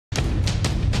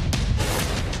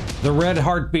The red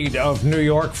heartbeat of New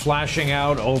York flashing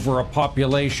out over a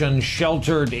population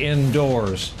sheltered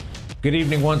indoors. Good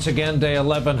evening once again, day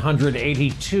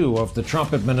 1182 of the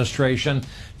Trump administration.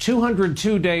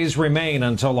 202 days remain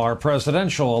until our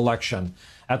presidential election.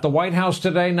 At the White House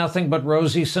today, nothing but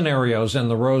rosy scenarios in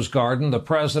the Rose Garden. The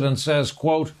president says,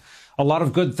 quote, a lot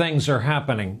of good things are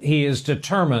happening. He is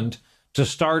determined to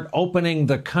start opening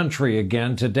the country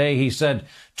again. Today, he said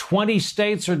 20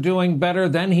 states are doing better.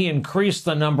 Then he increased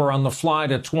the number on the fly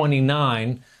to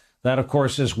 29. That, of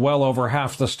course, is well over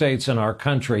half the states in our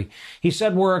country. He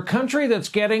said we're a country that's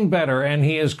getting better, and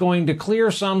he is going to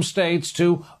clear some states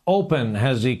to open,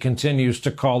 as he continues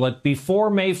to call it, before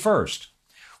May 1st.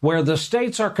 Where the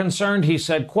states are concerned, he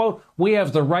said, quote, we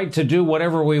have the right to do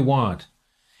whatever we want.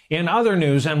 In other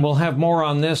news, and we'll have more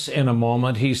on this in a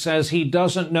moment, he says he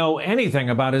doesn't know anything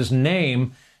about his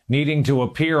name needing to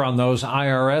appear on those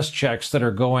IRS checks that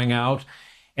are going out.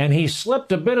 And he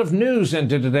slipped a bit of news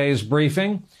into today's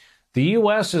briefing. The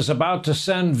U.S. is about to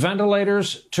send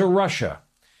ventilators to Russia.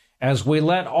 As we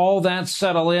let all that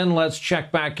settle in, let's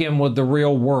check back in with the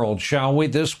real world, shall we?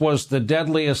 This was the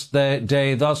deadliest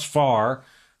day thus far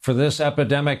for this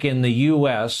epidemic in the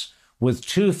U.S., with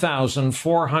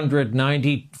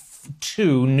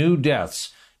 2,492 new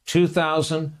deaths.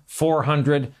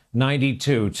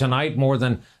 2,492. Tonight, more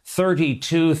than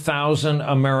 32,000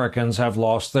 Americans have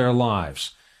lost their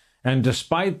lives. And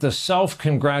despite the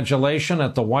self-congratulation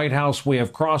at the White House, we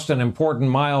have crossed an important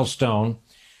milestone.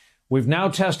 We've now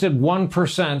tested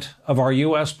 1% of our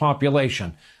U.S.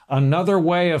 population. Another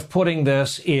way of putting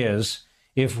this is,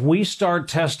 if we start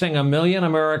testing 1 million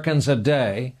Americans a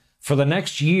day for the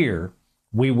next year,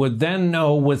 we would then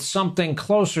know with something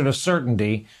closer to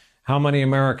certainty how many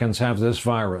Americans have this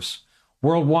virus.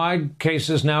 Worldwide,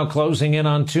 cases now closing in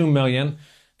on 2 million.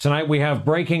 Tonight we have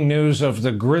breaking news of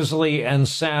the grisly and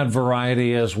sad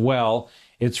variety as well.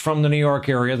 It's from the New York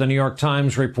area. The New York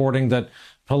Times reporting that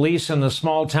police in the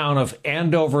small town of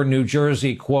Andover, New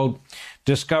Jersey, quote,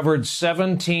 discovered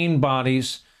 17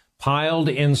 bodies piled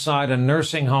inside a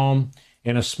nursing home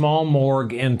in a small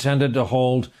morgue intended to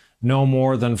hold no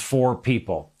more than 4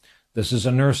 people. This is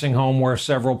a nursing home where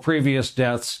several previous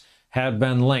deaths had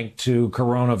been linked to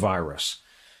coronavirus.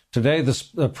 Today,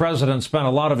 the president spent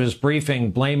a lot of his briefing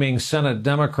blaming Senate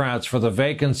Democrats for the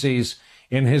vacancies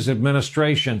in his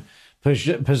administration,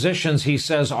 positions he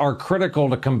says are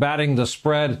critical to combating the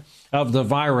spread of the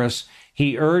virus.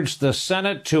 He urged the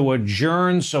Senate to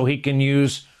adjourn so he can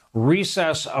use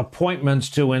recess appointments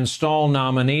to install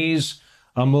nominees,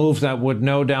 a move that would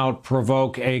no doubt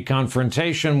provoke a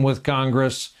confrontation with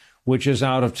Congress, which is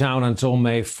out of town until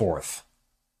May 4th.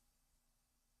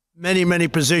 Many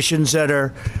positions that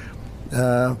are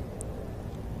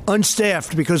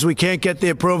unstaffed because we can't get the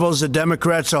approvals. The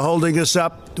Democrats are holding us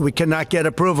up. We cannot get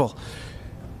approval.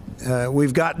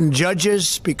 We've gotten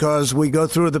judges because we go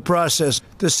through the process.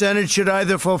 The Senate should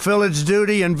either fulfill its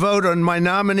duty and vote on my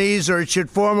nominees, or it should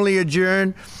formally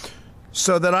adjourn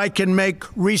so that I can make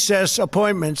recess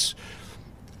appointments.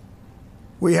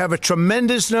 We have a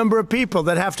tremendous number of people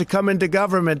that have to come into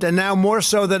government, and now more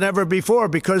so than ever before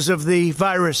because of the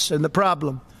virus and the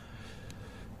problem.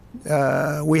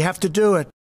 We have to do it.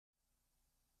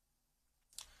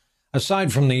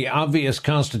 Aside from the obvious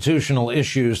constitutional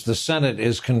issues, the Senate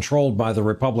is controlled by the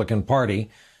Republican Party.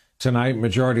 Tonight,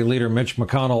 Majority Leader Mitch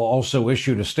McConnell also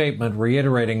issued a statement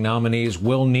reiterating nominees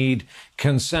will need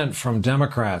consent from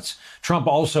Democrats. Trump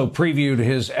also previewed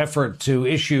his effort to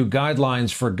issue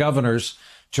guidelines for governors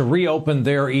to reopen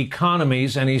their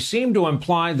economies, and he seemed to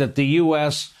imply that the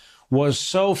U.S. was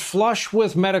so flush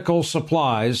with medical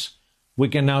supplies, we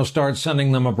can now start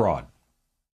sending them abroad.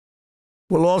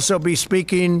 We'll also be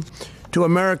speaking to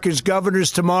America's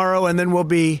governors tomorrow, and then we'll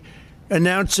be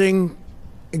announcing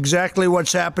exactly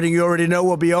what's happening. You already know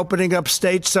we'll be opening up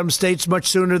states, some states much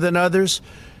sooner than others.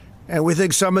 And we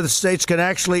think some of the states can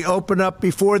actually open up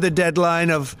before the deadline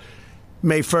of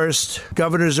May 1st.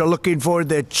 Governors are looking forward.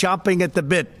 They're chomping at the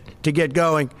bit to get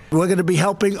going. We're going to be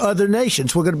helping other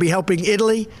nations. We're going to be helping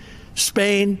Italy,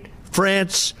 Spain,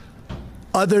 France,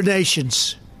 other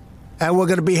nations. And we're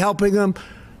going to be helping them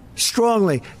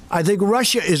strongly. I think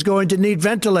Russia is going to need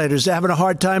ventilators. They're having a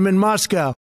hard time in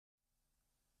Moscow.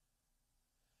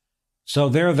 So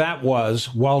there that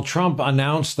was. While Trump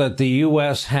announced that the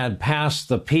U.S. had passed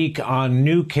the peak on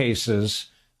new cases,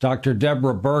 Dr.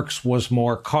 Deborah Birx was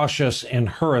more cautious in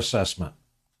her assessment.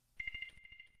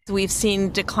 We've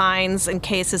seen declines in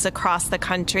cases across the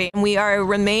country. We are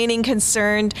remaining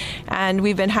concerned, and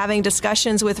we've been having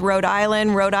discussions with Rhode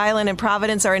Island. Rhode Island and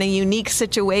Providence are in a unique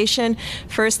situation.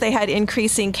 First, they had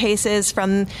increasing cases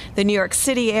from the New York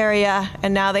City area,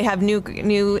 and now they have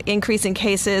new increasing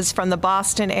cases from the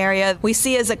Boston area. We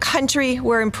see as a country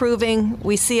we're improving.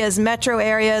 We see as metro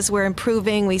areas we're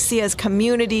improving. We see as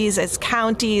communities, as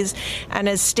counties, and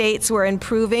as states we're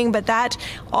improving. But that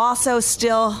also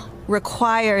still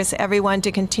requires everyone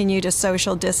to continue to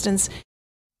social distance.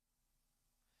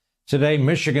 Today,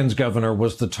 Michigan's governor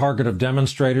was the target of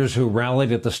demonstrators who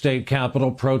rallied at the state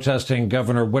capitol protesting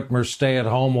Governor Whitmer's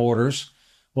stay-at-home orders.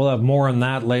 We'll have more on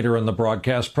that later in the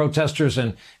broadcast. Protesters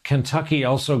in Kentucky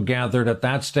also gathered at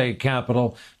that state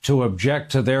capitol to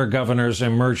object to their governor's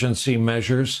emergency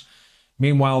measures.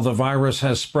 Meanwhile, the virus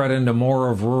has spread into more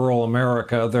of rural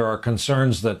America. There are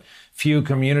concerns that few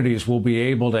communities will be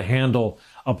able to handle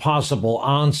a possible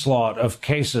onslaught of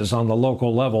cases on the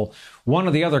local level. One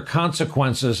of the other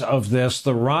consequences of this,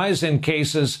 the rise in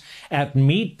cases at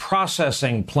meat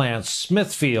processing plants.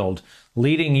 Smithfield,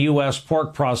 leading U.S.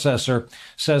 pork processor,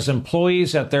 says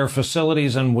employees at their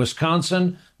facilities in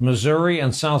Wisconsin, Missouri,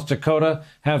 and South Dakota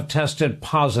have tested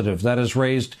positive. That has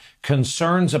raised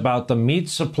concerns about the meat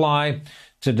supply.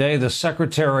 Today, the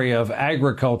Secretary of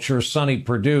Agriculture, Sonny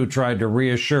Perdue, tried to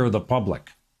reassure the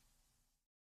public.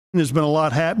 There's been a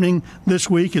lot happening this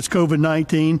week as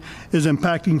COVID-19 is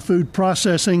impacting food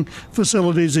processing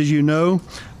facilities, as you know.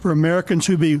 For Americans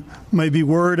who may be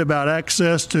worried about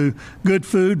access to good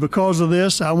food because of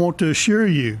this, I want to assure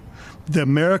you the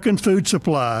American food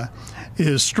supply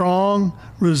is strong,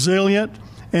 resilient,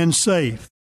 and safe.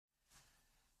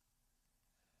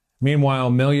 Meanwhile,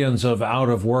 millions of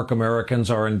out-of-work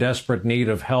Americans are in desperate need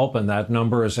of help, and that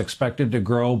number is expected to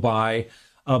grow by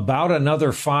about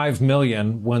another 5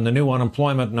 million when the new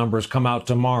unemployment numbers come out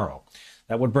tomorrow.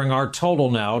 That would bring our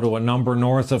total now to a number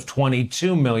north of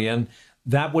 22 million.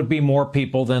 That would be more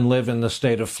people than live in the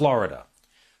state of Florida.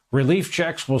 Relief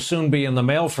checks will soon be in the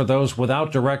mail for those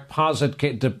without direct deposit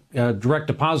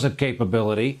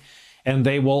capability, and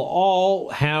they will all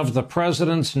have the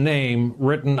president's name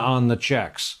written on the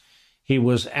checks. He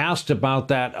was asked about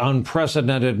that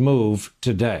unprecedented move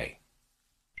today.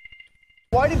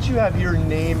 Why did you have your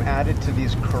name added to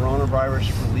these coronavirus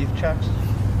relief checks?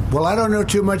 Well, I don't know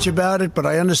too much about it, but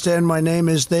I understand my name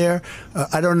is there.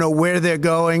 I don't know where they're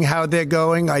going, how they're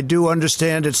going. I do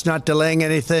understand it's not delaying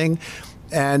anything,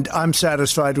 and I'm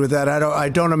satisfied with that. I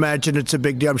don't imagine it's a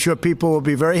big deal. I'm sure people will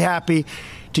be very happy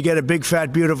to get a big,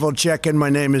 fat, beautiful check, and my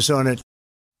name is on it.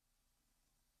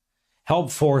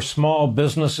 Help for small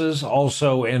businesses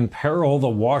also in peril. The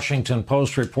Washington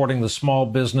Post reporting the Small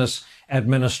Business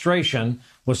Administration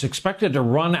was expected to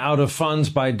run out of funds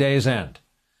by day's end.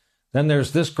 Then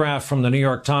there's this graph from the New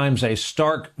York Times, a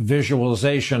stark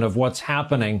visualization of what's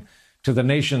happening to the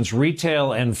nation's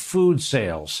retail and food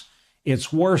sales.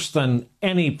 It's worse than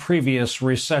any previous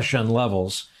recession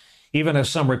levels. Even as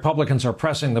some Republicans are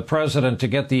pressing the president to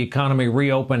get the economy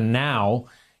reopened now,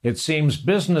 it seems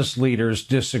business leaders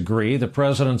disagree. The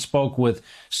president spoke with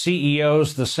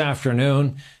CEOs this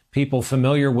afternoon. People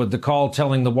familiar with the call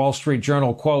telling the Wall Street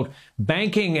Journal, quote,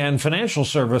 banking and financial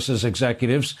services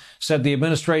executives said the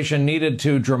administration needed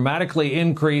to dramatically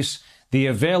increase the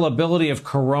availability of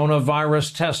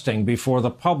coronavirus testing before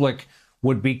the public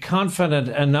would be confident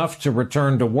enough to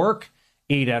return to work,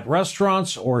 eat at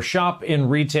restaurants, or shop in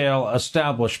retail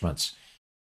establishments.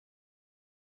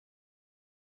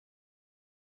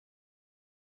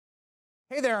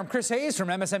 Hey there, I'm Chris Hayes from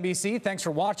MSNBC. Thanks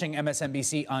for watching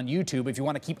MSNBC on YouTube. If you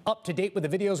want to keep up to date with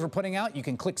the videos we're putting out, you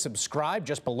can click subscribe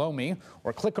just below me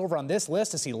or click over on this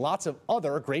list to see lots of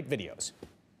other great videos.